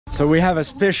So we have a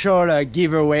special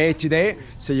giveaway today.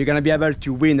 So you're gonna be able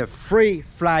to win a free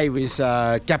fly with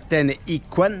Captain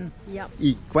Ikwan. Yep.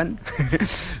 Ikwan.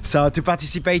 So to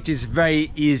participate is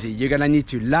very easy. You're gonna need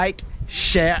to like,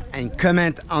 share and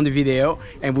comment on the video,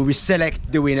 and we will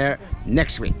select the winner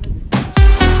next week.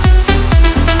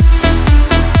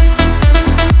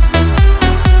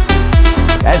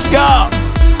 Let's go!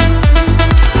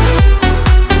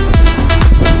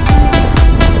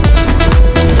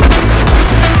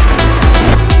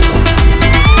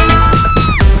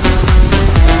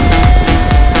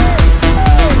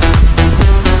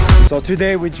 So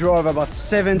today we drove about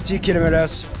 70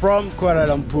 kilometers from Kuala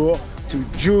Lumpur to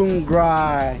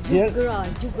Jugra Hill.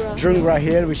 Jugra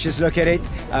Hill, which is located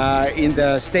in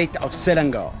the state of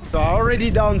Selangor. So I already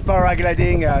done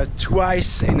paragliding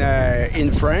twice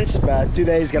in France, but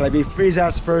today is gonna be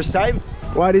Fizah's first time.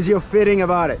 What is your feeling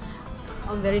about it?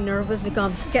 I'm very nervous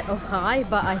because I'm scared of high,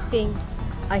 but I think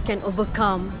I can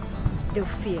overcome the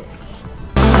fears.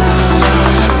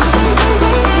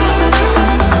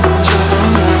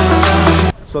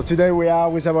 So today we are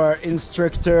with our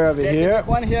instructor over here.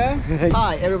 Ikwan here.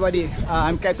 Hi everybody,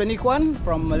 I'm Captain Ikwan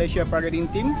from Malaysia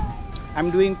paragliding team. I'm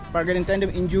doing paragliding tandem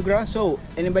in Jugra, so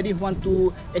anybody who want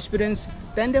to experience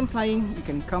tandem flying, you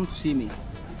can come to see me.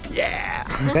 Yeah!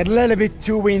 It's a little bit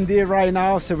too windy right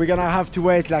now, so we're gonna have to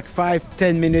wait like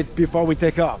 5-10 minutes before we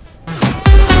take off.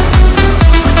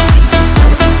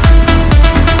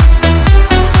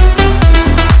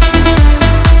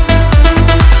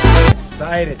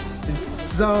 Excited!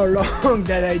 So long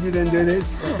that I didn't do this.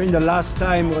 I think the last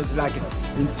time was like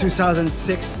in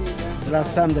 2006, the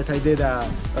last time that I did a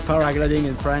paragliding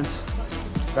in France.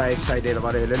 Very excited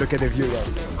about it. Look at the view, guys.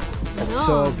 It's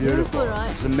so beautiful. Right?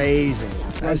 It's amazing.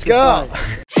 Let's go!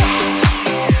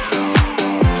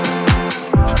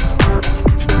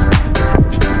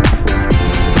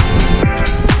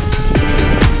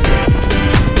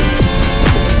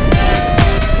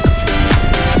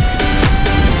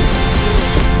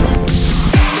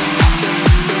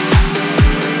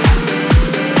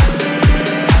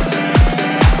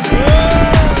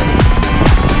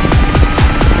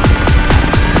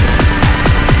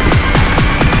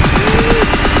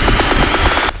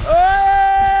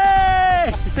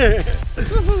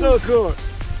 So cool.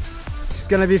 It's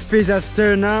gonna be Fizah's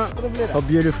turn now. How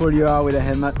beautiful you are with a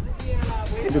helmet.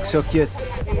 You look so cute.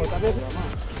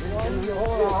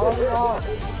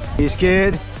 Are you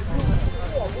scared?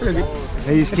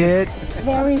 Are you scared?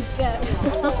 Very scared.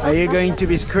 Are you going to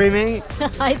be screaming?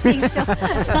 I think so.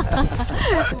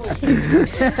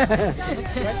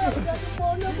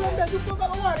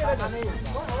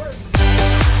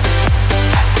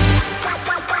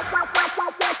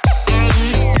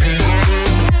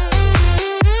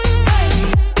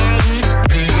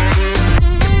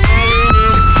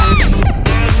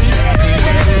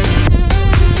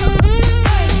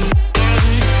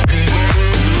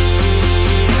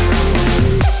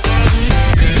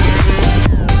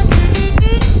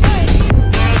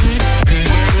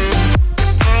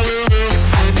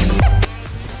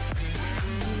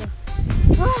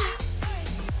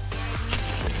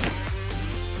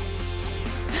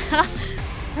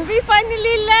 We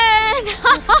finally land!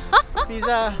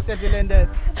 Fizah, safely landed.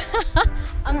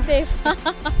 I'm safe.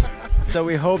 So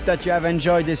we hope that you have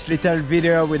enjoyed this little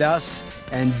video with us,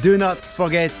 and do not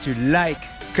forget to like,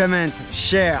 comment,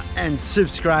 share and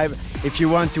subscribe if you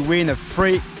want to win a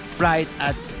free flight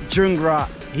at Jugra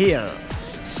Hill.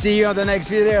 See you on the next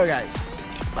video, guys.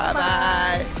 Bye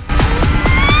bye!